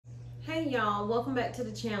Hey y'all, welcome back to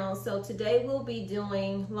the channel. So today we'll be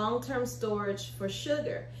doing long-term storage for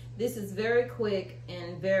sugar. This is very quick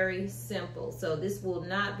and very simple, so this will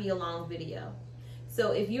not be a long video.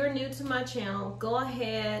 So if you're new to my channel, go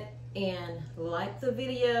ahead and like the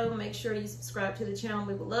video. Make sure you subscribe to the channel.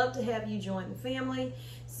 We would love to have you join the family.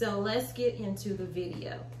 So let's get into the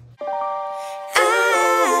video.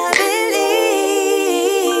 I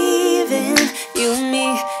believe in you,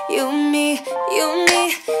 me, you, me, you,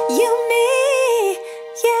 me, you, me,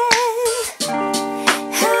 yeah.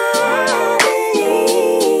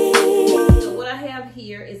 So what I have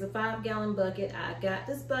here is a 5-gallon bucket. I got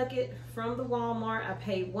this bucket from the Walmart. I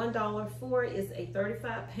paid $1 for it. It's a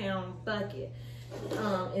 35-pound bucket.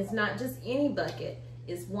 It's not just any bucket.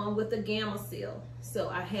 It's one with a gamma seal. So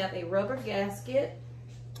I have a rubber gasket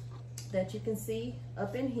that you can see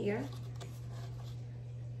up in here.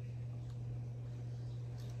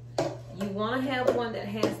 You want to have one that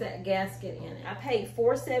has that gasket in it. I paid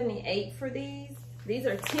 $4.78 for these. These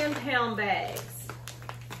are 10-pound bags.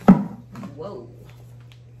 Whoa.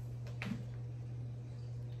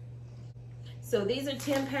 So these are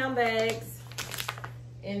 10-pound bags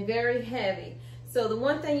and very heavy. So the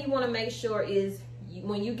one thing you want to make sure is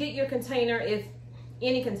when you get your container, if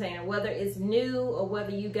any container, whether it's new or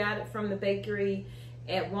whether you got it from the bakery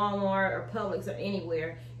at Walmart or Publix or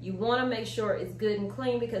anywhere, you want to make sure it's good and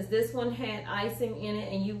clean, because this one had icing in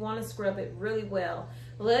it and you want to scrub it really well.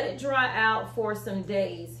 Let it dry out for some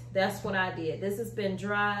days. That's what I did. This has been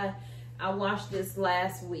dry. I washed this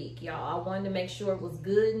last week, y'all. I wanted to make sure it was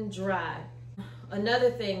good and dry. Another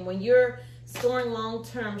thing, when you're storing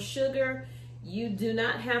long-term sugar, you do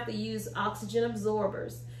not have to use oxygen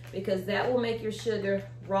absorbers, because that will make your sugar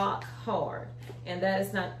rock hard, and that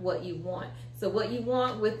is not what you want. So what you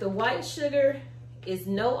want with the white sugar is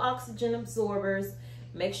no oxygen absorbers.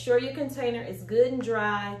 Make sure your container is good and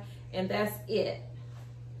dry, and that's it.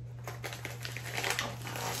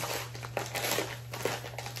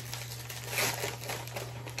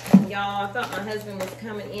 Y'all, I thought my husband was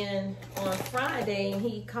coming in on Friday, and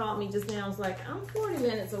he called me just now. I was like, I'm 40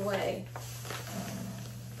 minutes away.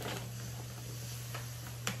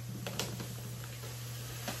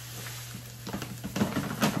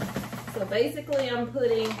 So basically I'm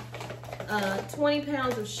putting 20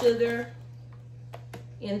 pounds of sugar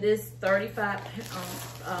in this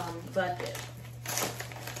 35-pound bucket.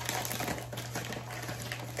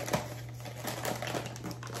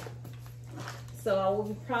 So I will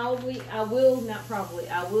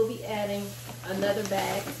be adding another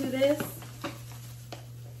bag to this.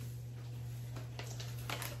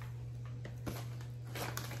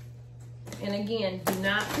 And again, do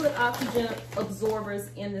not put oxygen absorbers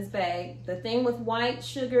in this bag. The thing with white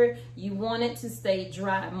sugar, you want it to stay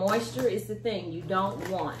dry. Moisture is the thing you don't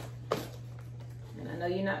want. And I know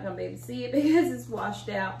you're not gonna be able to see it because it's washed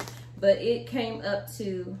out, but it came up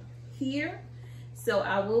to here. So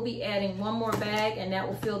I will be adding one more bag, and that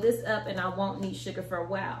will fill this up, and I won't need sugar for a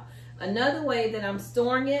while. Another way that I'm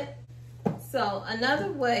storing it,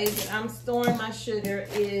 another way that I'm storing my sugar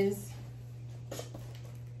is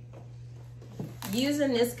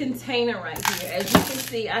using this container right here. As you can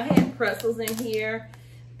see, I had pretzels in here.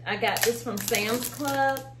 I got this from Sam's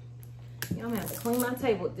Club. I'm gonna have to clean my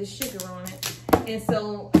table with this sugar on it. And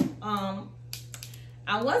so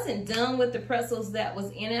I wasn't done with the pretzels that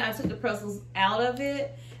was in it. I took the pretzels out of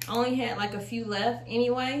it. I only had like a few left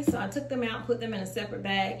anyway, so I took them out, put them in a separate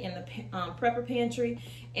bag in the prepper pantry,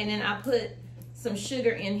 and then I put some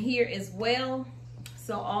sugar in here as well.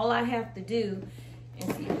 So all I have to do,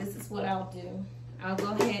 and see, this is what I'll do. I'll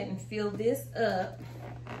go ahead and fill this up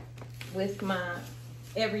with my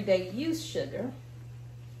everyday use sugar.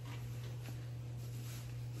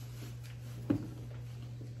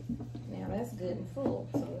 Now that's good and full.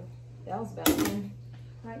 So that was about in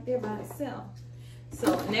right there by itself.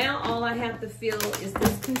 So now all I have to fill is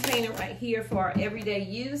this container right here for our everyday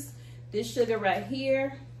use. This sugar right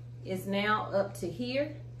here is now up to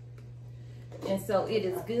here. And so it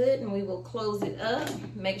is good, and we will close it up.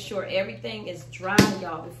 Make sure everything is dry,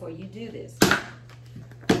 y'all, before you do this.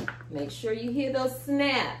 Make sure you hear those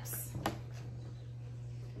snaps.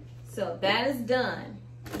 So that is done.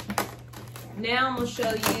 Now I'm gonna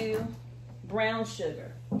show you brown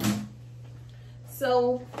sugar.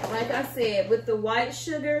 So like I said, with the white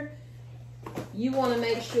sugar, you wanna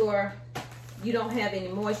make sure you don't have any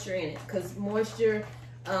moisture in it, because moisture,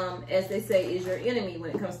 as they say, is your enemy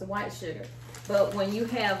when it comes to white sugar. But when you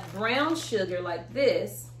have brown sugar like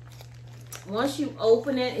this, once you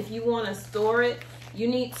open it, if you want to store it, you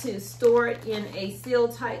need to store it in a seal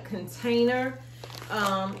tight container.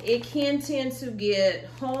 It can tend to get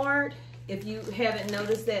hard If you haven't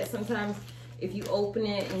noticed that, sometimes if you open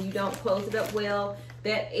it and you don't close it up well,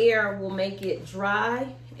 that air will make it dry,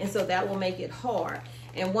 and so that will make it hard.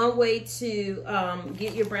 And one way to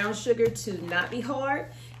get your brown sugar to not be hard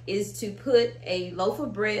is to put a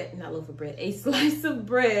a slice of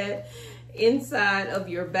bread inside of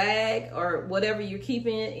your bag or whatever you're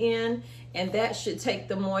keeping it in, and that should take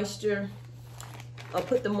the moisture or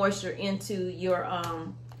put the moisture into your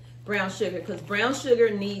brown sugar, because brown sugar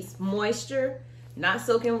needs moisture, not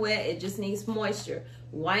soaking wet. It just needs moisture.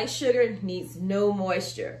 White sugar needs no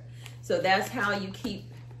moisture. So that's how you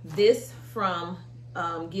keep this from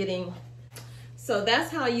so that's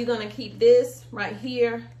how you're gonna keep this right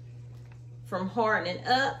here from hardening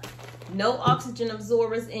up. No oxygen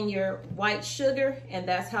absorbers in your white sugar, and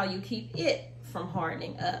that's how you keep it from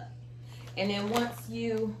hardening up. And then once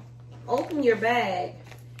you open your bag,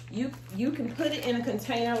 you can put it in a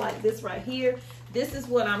container like this right here. This is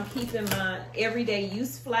what I'm keeping my everyday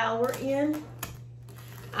use flour in.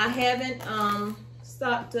 I haven't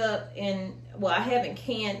stocked up I haven't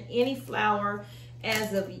canned any flour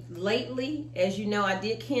as of lately. As you know, I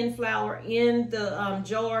did can flour in the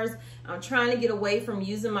jars. I'm trying to get away from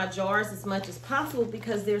using my jars as much as possible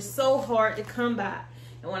because they're so hard to come by.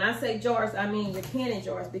 And when I say jars, I mean your canning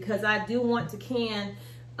jars, because I do want to can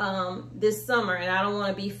this summer, and I don't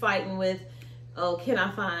want to be fighting with, oh, can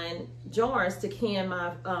I find jars to can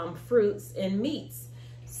my fruits and meats.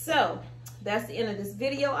 So that's the end of this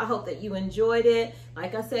video. I hope that you enjoyed it.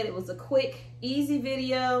 Like I said, it was a quick, easy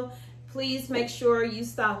video. Please make sure you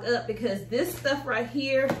stock up, because this stuff right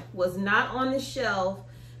here was not on the shelf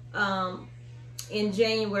in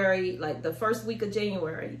January, like the first week of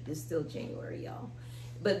January. It's still January, y'all.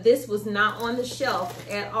 But this was not on the shelf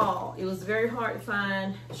at all. It was very hard to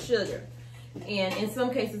find sugar. And in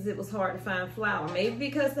some cases, it was hard to find flour. Maybe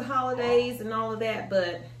because the holidays and all of that,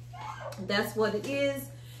 but that's what it is.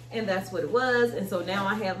 And that's what it was. And so now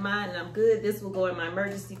I have mine and I'm good. This will go in my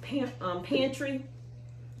emergency pantry.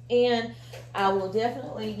 And I will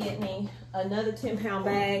definitely get me another 10-pound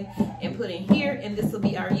bag and put in here. And this will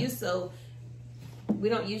be our use. So we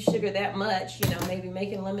don't use sugar that much, you know, maybe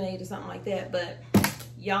making lemonade or something like that. But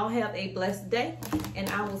y'all have a blessed day. And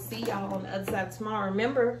I will see y'all on the other side tomorrow.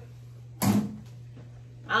 Remember,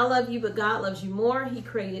 I love you, but God loves you more. He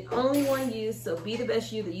created only one you, so be the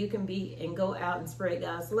best you that you can be and go out and spread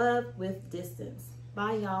God's love with distance.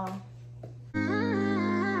 Bye, y'all.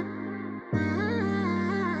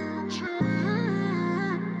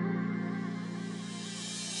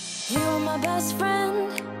 You were my best friend.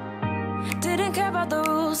 Didn't care about the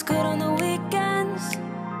rules, good on the weekends.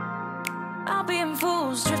 I'll be in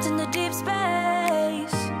fools, drifting to deep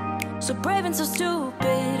space. So brave and so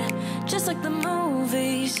stupid, just like the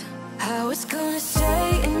movies. I was gonna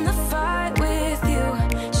stay in the fight